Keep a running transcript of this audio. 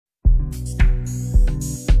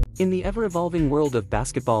In the ever-evolving world of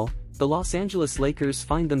basketball, the Los Angeles Lakers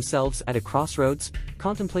find themselves at a crossroads,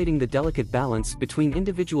 contemplating the delicate balance between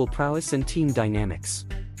individual prowess and team dynamics.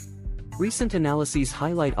 Recent analyses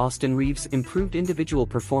highlight Austin Reaves' improved individual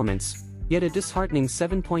performance, yet a disheartening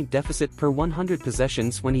 7-point deficit per 100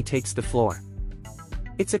 possessions when he takes the floor.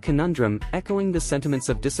 It's a conundrum, echoing the sentiments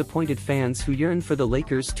of disappointed fans who yearn for the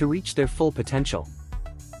Lakers to reach their full potential.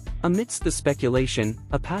 Amidst the speculation,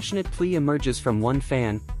 a passionate plea emerges from one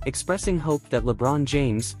fan, expressing hope that LeBron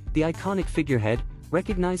James, the iconic figurehead,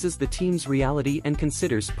 recognizes the team's reality and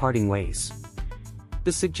considers parting ways.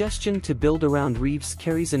 The suggestion to build around Reaves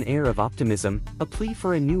carries an air of optimism, a plea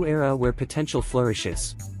for a new era where potential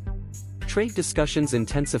flourishes. Trade discussions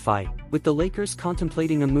intensify, with the Lakers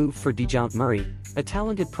contemplating a move for DeJounte Murray, a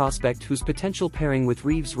talented prospect whose potential pairing with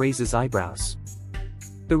Reaves raises eyebrows.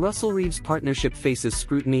 The Russell-Reaves partnership faces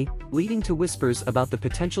scrutiny, leading to whispers about the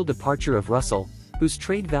potential departure of Russell, whose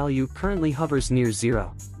trade value currently hovers near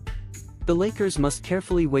zero. The Lakers must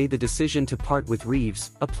carefully weigh the decision to part with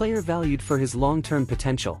Reaves, a player valued for his long-term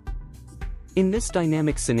potential. In this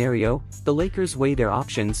dynamic scenario, the Lakers weigh their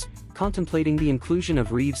options, contemplating the inclusion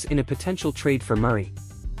of Reaves in a potential trade for Murray.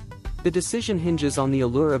 The decision hinges on the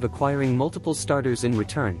allure of acquiring multiple starters in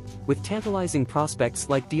return, with tantalizing prospects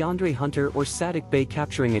like DeAndre Hunter or Saddiq Bey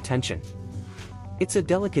capturing attention. It's a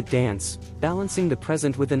delicate dance, balancing the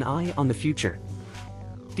present with an eye on the future.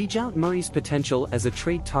 DeJounte Murray's potential as a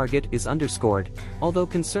trade target is underscored, although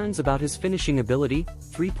concerns about his finishing ability,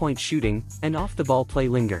 three-point shooting, and off-the-ball play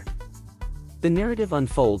linger. The narrative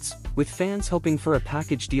unfolds, with fans hoping for a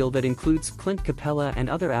package deal that includes Clint Capella and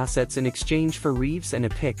other assets in exchange for Reaves and a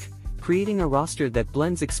pick, creating a roster that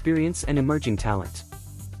blends experience and emerging talent.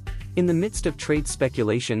 In the midst of trade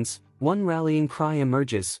speculations, one rallying cry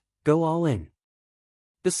emerges: go all in.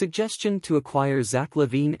 The suggestion to acquire Zach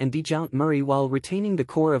LaVine and DeJounte Murray while retaining the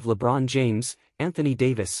core of LeBron James, Anthony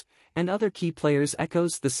Davis, and other key players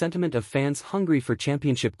echoes the sentiment of fans hungry for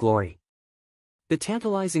championship glory. The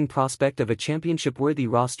tantalizing prospect of a championship-worthy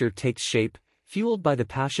roster takes shape, fueled by the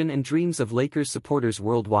passion and dreams of Lakers supporters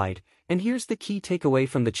worldwide, and here's the key takeaway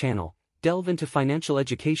from the channel: delve into financial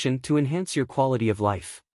education to enhance your quality of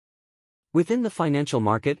life. Within the financial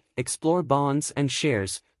market, explore bonds and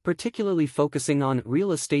shares, particularly focusing on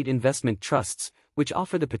real estate investment trusts, which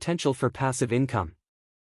offer the potential for passive income.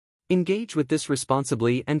 Engage with this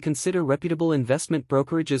responsibly and consider reputable investment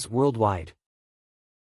brokerages worldwide.